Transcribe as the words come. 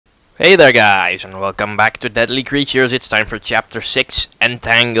Hey there guys, and welcome back to Deadly Creatures. It's time for Chapter 6,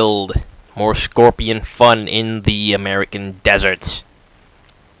 Entangled. More scorpion fun in the American deserts.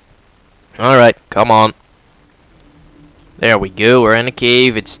 Alright, come on. There we go, we're in a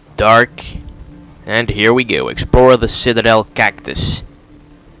cave, it's dark. And here we go, explore the Citadel cactus.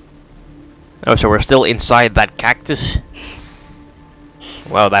 Oh, so we're still inside that cactus?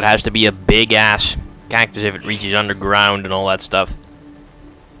 Well, that has to be a big ass cactus if it reaches underground and all that stuff.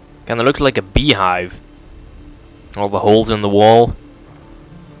 Kinda looks like a beehive. All the holes in the wall.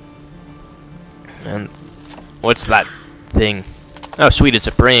 And what's that thing? Oh sweet, it's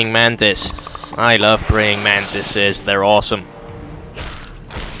a praying mantis. I love praying mantises, they're awesome.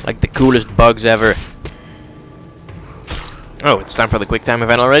 Like the coolest bugs ever. Oh, it's time for the quick time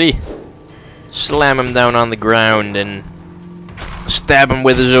event already? Slam him down on the ground and stab him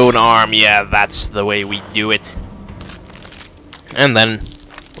with his own arm. Yeah, that's the way we do it. And then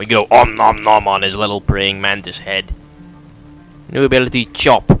we go om nom nom on his little praying mantis head. New ability,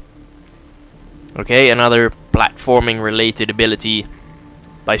 chop. Okay, another platforming related ability.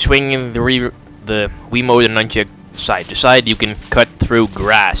 By swinging the Wiimote and nunchuck side to side, you can cut through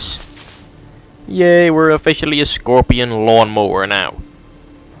grass. Yay, we're officially a scorpion lawnmower now.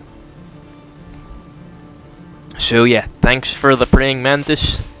 So yeah, thanks for the praying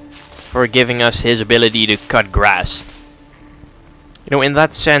mantis for giving us his ability to cut grass. You know, in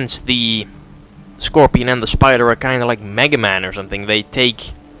that sense, the scorpion and the spider are kind of like Mega Man or something. They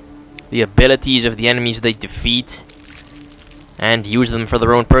take the abilities of the enemies they defeat and use them for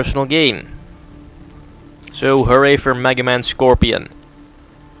their own personal gain. So, hooray for Mega Man Scorpion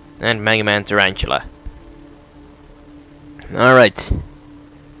and Mega Man Tarantula. Alright.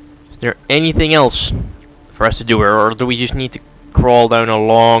 Is there anything else for us to do, or do we just need to crawl down a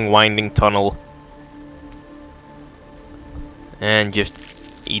long, winding tunnel and just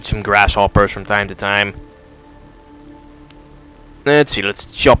eat some grasshoppers from time to time? Let's see, let's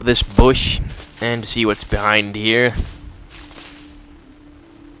chop this bush and see what's behind here.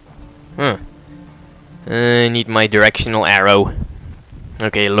 I need my directional arrow.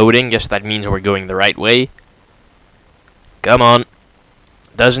 Okay, loading, guess that means we're going the right way. Come on.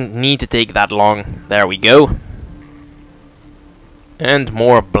 Doesn't need to take that long. There we go. And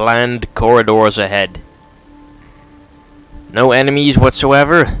more bland corridors ahead. No enemies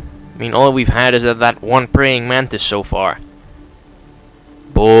whatsoever. I mean, all we've had is that one praying mantis so far.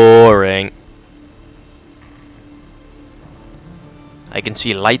 Boring. I can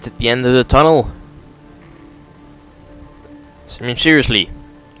see light at the end of the tunnel. I mean, seriously,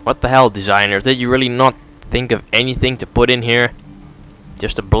 what the hell, designer? Did you really not think of anything to put in here?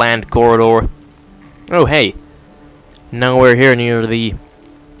 Just a bland corridor. Oh, hey. Now we're here near the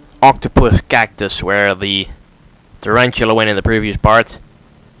octopus cactus where the tarantula went in the previous part.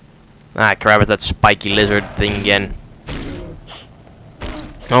 Ah, crap, it's that spiky lizard thing again.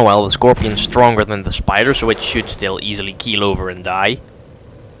 Oh well, the scorpion's stronger than the spider, so it should still easily keel over and die.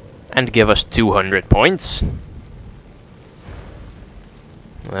 And give us 200 points.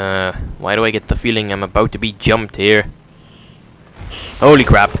 Why do I get the feeling I'm about to be jumped here? Holy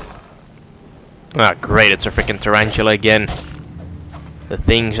crap. Ah, great, it's a freaking tarantula again. The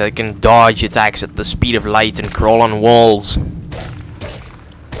things that can dodge attacks at the speed of light and crawl on walls.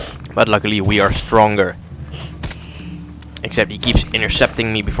 But luckily we are stronger. Except he keeps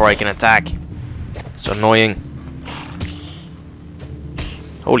intercepting me before I can attack. It's annoying.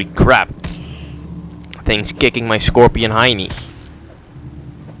 Holy crap. Thing's kicking my scorpion hiney.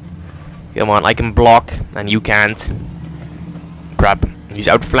 Come on, I can block, and you can't. Crap, he's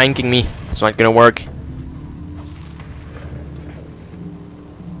outflanking me. It's not gonna work.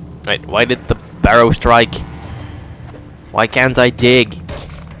 Right, why did the barrow strike? Why can't I dig?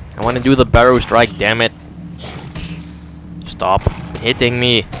 I want to do the barrow strike, damn it. Stop hitting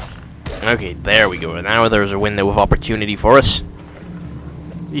me. Okay, there we go. Now there's a window of opportunity for us.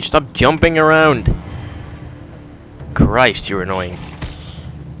 You stop jumping around. Christ, you're annoying.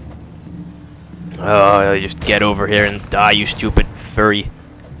 Oh, just get over here and die, you stupid furry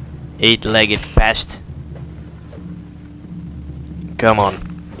 8-legged pest. Come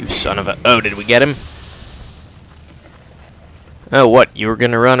on, you son of a... Oh, did we get him? Oh, what? You were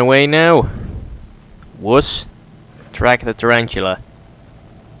gonna run away now? Wuss? Track the tarantula.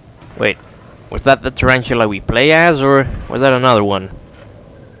 Wait, was that the tarantula we play as, or was that another one?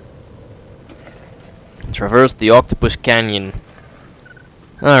 Traverse the octopus canyon.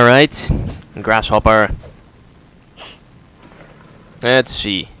 Alright. Grasshopper. Let's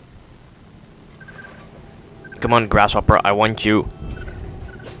see. Come on, grasshopper, I want you.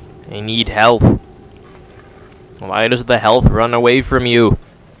 I need health. Why does the health run away from you?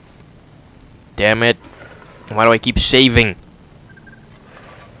 damn it. Why do I keep saving?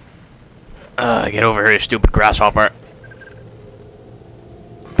 Get over here, stupid grasshopper.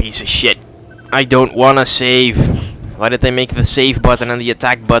 Piece of shit. I don't wanna save. Why did they make the save button and the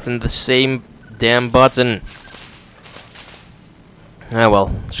attack button the same damn button? Ah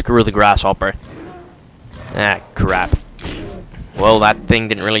well, screw the grasshopper. Ah, crap. Well, that thing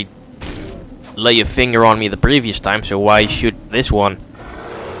didn't really lay a finger on me the previous time, so why should this one?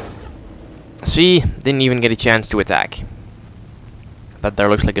 See, didn't even get a chance to attack. But there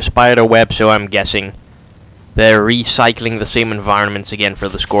looks like a spider web, so I'm guessing they're recycling the same environments again for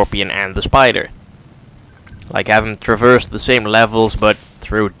the scorpion and the spider. Like having traversed the same levels, but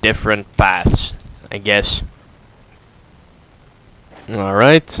through different paths, I guess.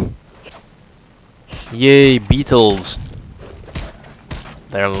 Alright. Yay, beetles.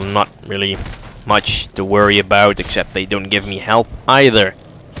 They're not really much to worry about, except they don't give me health either.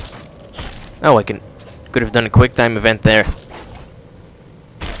 Oh, I could have done a quick time event there.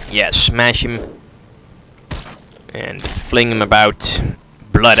 Yeah, smash him. And fling him about.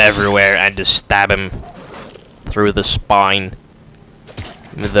 Blood everywhere, and just stab him through the spine.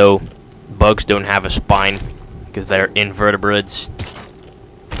 Even though bugs don't have a spine, because they're invertebrates.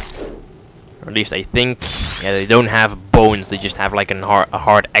 Or at least I think. Yeah, they don't have bones, they just have like a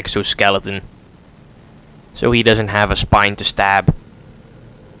hard exoskeleton. So he doesn't have a spine to stab.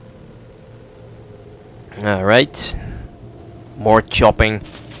 Alright. More chopping.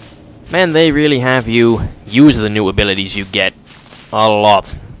 Man, they really have you use the new abilities you get a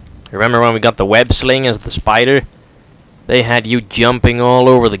lot. Remember when we got the web sling as the spider? They had you jumping all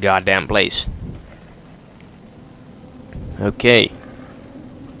over the goddamn place. Okay.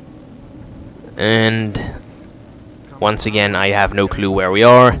 And once again, I have no clue where we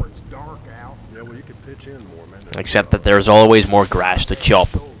are. Except that there's always more grass to chop.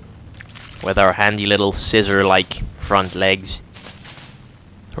 With our handy little scissor-like front legs.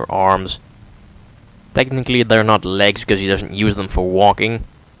 Or arms. Technically they're not legs because he doesn't use them for walking.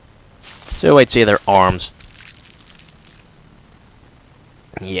 So I'd say they're arms.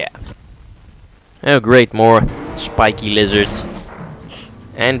 Yeah. Oh great, more spiky lizards.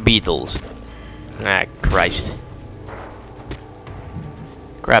 And beetles. Ah, Christ.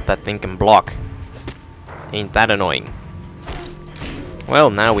 Crap, that thing can block. Ain't that annoying. Well,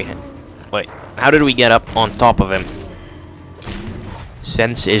 now we wait, how did we get up on top of him?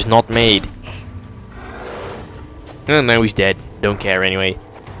 Sense is not made. Oh, now he's dead. Don't care anyway.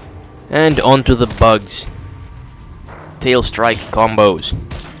 And onto the bugs. Tail strike combos.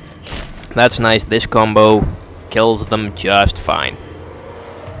 That's nice. This combo kills them just fine.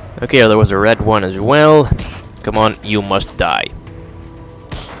 Okay, there was a red one as well. Come on, you must die.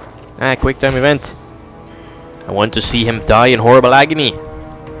 Ah, quick time event. I want to see him die in horrible agony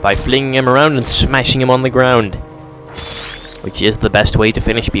by flinging him around and smashing him on the ground. Which is the best way to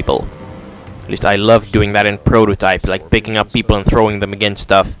finish people. At least I love doing that in Prototype, like picking up people and throwing them against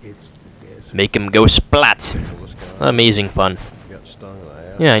stuff. Make them go splat. Amazing fun.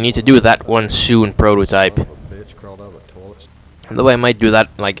 Yeah, I need to do that one soon, Prototype. Although I might do that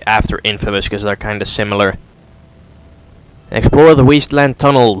like after Infamous, because they're kind of similar. Explore the wasteland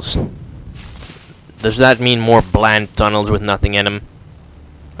tunnels. Does that mean more bland tunnels with nothing in them?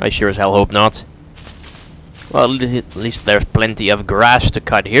 I sure as hell hope not. Well, at least there's plenty of grass to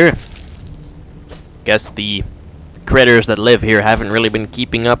cut here. Guess the critters that live here haven't really been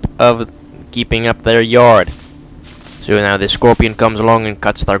keeping up their yard. So now this scorpion comes along and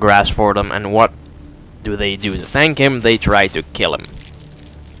cuts their grass for them, and what do? To thank him, they try to kill him.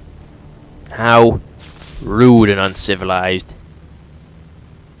 How rude and uncivilized.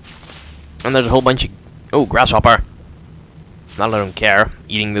 And there's a whole bunch of... Oh, grasshopper. Not that I don't care.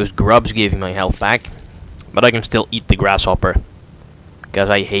 Eating those grubs gave me my health back. But I can still eat the grasshopper. Because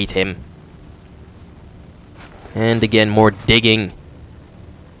I hate him. And again, more digging.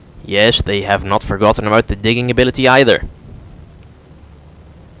 Yes, they have not forgotten about the digging ability either.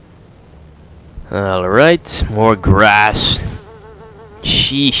 Alright, more grass.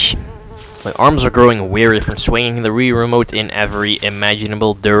 Sheesh. My arms are growing weary from swinging the Wii remote in every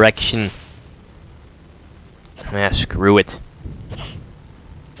imaginable direction. Ah, screw it.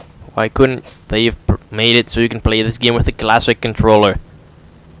 Why couldn't they have made it so you can play this game with the classic controller?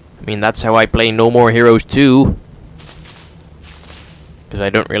 I mean, that's how I play No More Heroes 2. Because I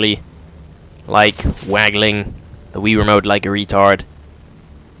don't really like waggling the Wii remote like a retard.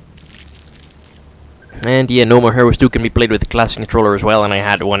 And yeah, No More Heroes 2 can be played with the classic controller as well, and I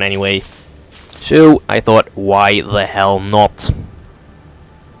had one anyway. So I thought, why the hell not?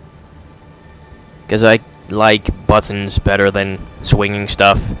 Because I like buttons better than swinging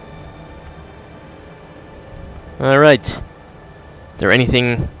stuff. Alright. Is there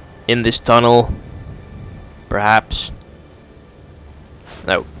anything in this tunnel? Perhaps?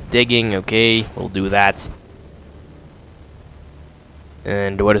 No. Digging, okay. We'll do that.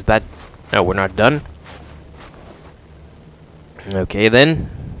 And what is that? No, we're not done. Okay then.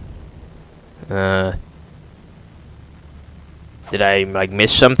 Did I like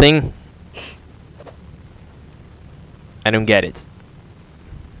miss something? I don't get it.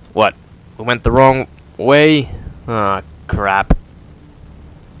 What? We went the wrong way? Ah, crap.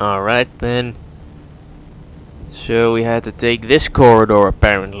 Alright then. So we had to take this corridor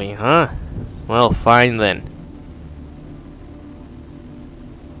apparently, huh? Well, fine then.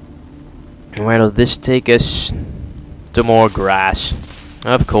 Where does this take us? To more grass.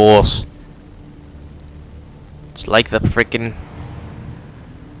 Of course. It's like the frickin'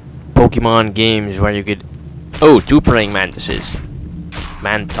 Pokemon games where you could... Oh, 2 praying mantises.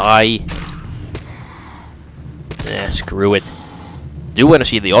 Manti. Screw it. Do want to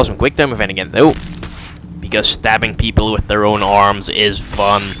see the awesome quick time event again though. Because stabbing people with their own arms is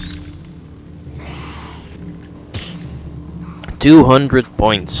fun. 200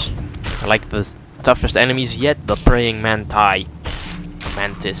 points. I like the toughest enemies yet, the praying manti.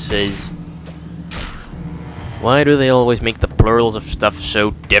 Mantises. Why do they always make the plurals of stuff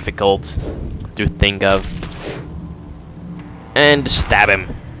so difficult to think of? And stab him.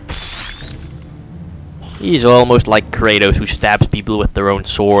 He's almost like Kratos, who stabs people with their own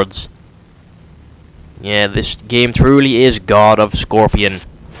swords. Yeah, this game truly is God of Scorpion.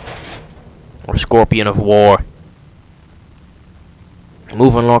 Or Scorpion of War.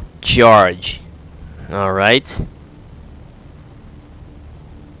 Move unlocked, charge. Alright.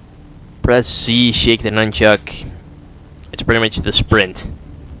 Press C, shake the nunchuck. It's pretty much the sprint.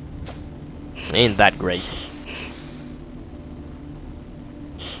 Ain't that great.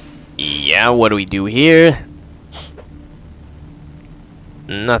 Yeah, what do we do here?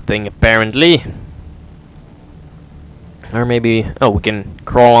 Nothing, apparently. Or maybe... Oh, we can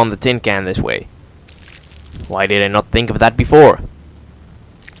crawl on the tin can this way. Why did I not think of that before?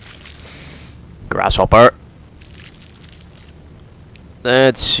 Grasshopper.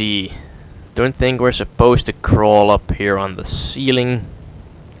 Let's see. Don't think we're supposed to crawl up here on the ceiling.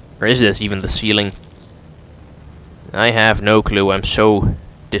 Or is this even the ceiling? I have no clue. I'm so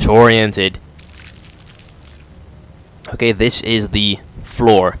disoriented. Okay, this is the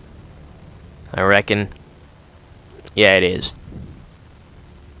floor. I reckon. Yeah, it is.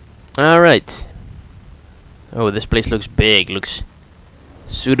 Alright. Oh, this place looks big. Looks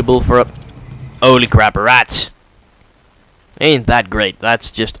suitable for a... Holy crap, rats! Ain't that great?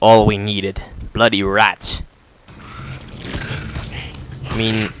 That's just all we needed. Bloody rats. I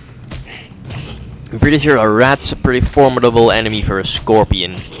mean... I'm pretty sure a rat's a pretty formidable enemy for a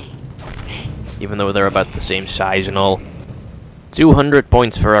scorpion. Even though they're about the same size and all. 200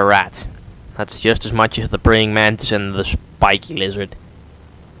 points for a rat. That's just as much as the praying mantis and the spiky lizard.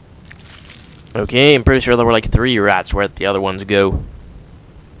 Okay, I'm pretty sure there were like 3 rats. Where'd the other ones go?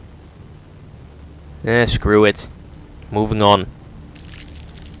 Screw it. Moving on.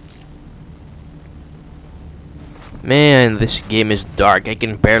 Man, this game is dark. I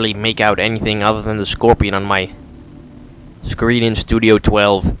can barely make out anything other than the scorpion on my screen in Studio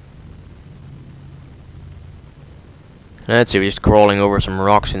 12. Let's see, we're just crawling over some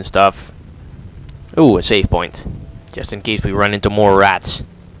rocks and stuff. Ooh, a save point. Just in case we run into more rats.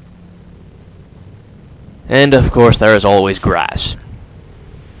 And of course there is always grass.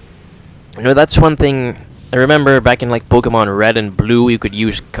 You know, that's one thing I remember back in like Pokemon Red and Blue, you could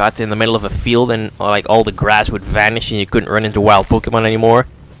use cut in the middle of a field and like all the grass would vanish and you couldn't run into wild Pokemon anymore.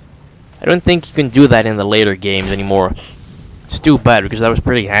 I don't think you can do that in the later games anymore. It's too bad because that was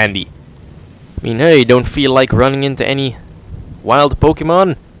pretty handy. I mean, hey, don't feel like running into any wild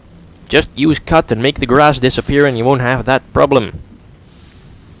Pokemon? Just use cut and make the grass disappear and you won't have that problem.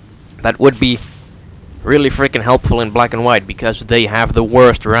 That would be really freaking helpful in Black and White because they have the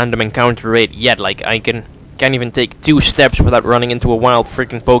worst random encounter rate yet. Like, I can't even take 2 steps without running into a wild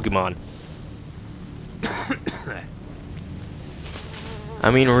freaking Pokemon.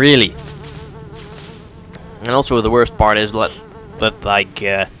 I mean, really. And also the worst part is that like,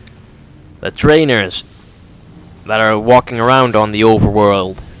 the trainers that are walking around on the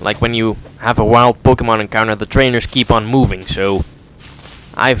overworld. Like when you have a wild Pokemon encounter, the trainers keep on moving, so...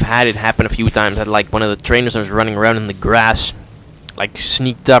 I've had it happen a few times that like one of the trainers that was running around in the grass like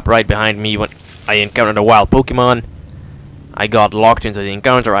sneaked up right behind me when I encountered a wild Pokemon. I got locked into the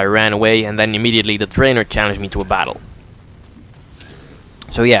encounter, I ran away, and then immediately the trainer challenged me to a battle.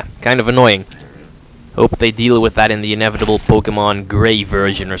 So yeah, kind of annoying. Hope they deal with that in the inevitable Pokemon Grey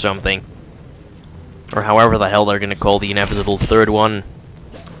version or something. or however the hell they're gonna call the inevitable third one,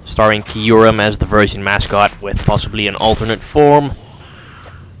 starring Kyurem as the version mascot with possibly an alternate form.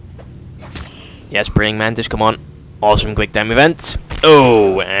 Yes, praying mantis, come on. Awesome quick time event.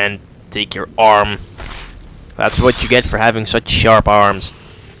 Oh, and take your arm. That's what you get for having such sharp arms.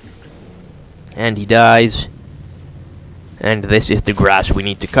 And he dies. And this is the grass we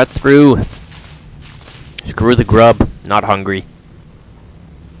need to cut through. Screw the grub, not hungry.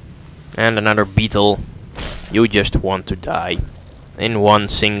 And another beetle. You just want to die. In one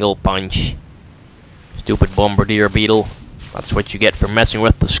single punch. Stupid bombardier beetle. That's what you get for messing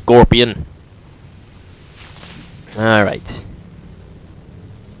with the scorpion. Alright.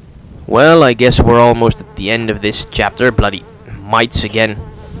 Well, I guess we're almost at the end of this chapter. Bloody mites again.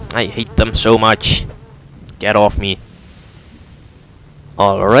 I hate them so much. Get off me.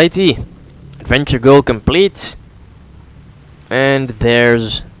 Alrighty. Adventure goal complete. And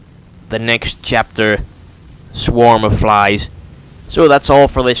there's the next chapter. Swarm of flies. So that's all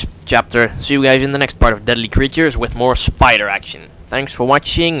for this chapter. See you guys in the next part of Deadly Creatures with more spider action. Thanks for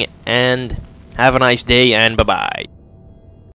watching and have a nice day and bye-bye.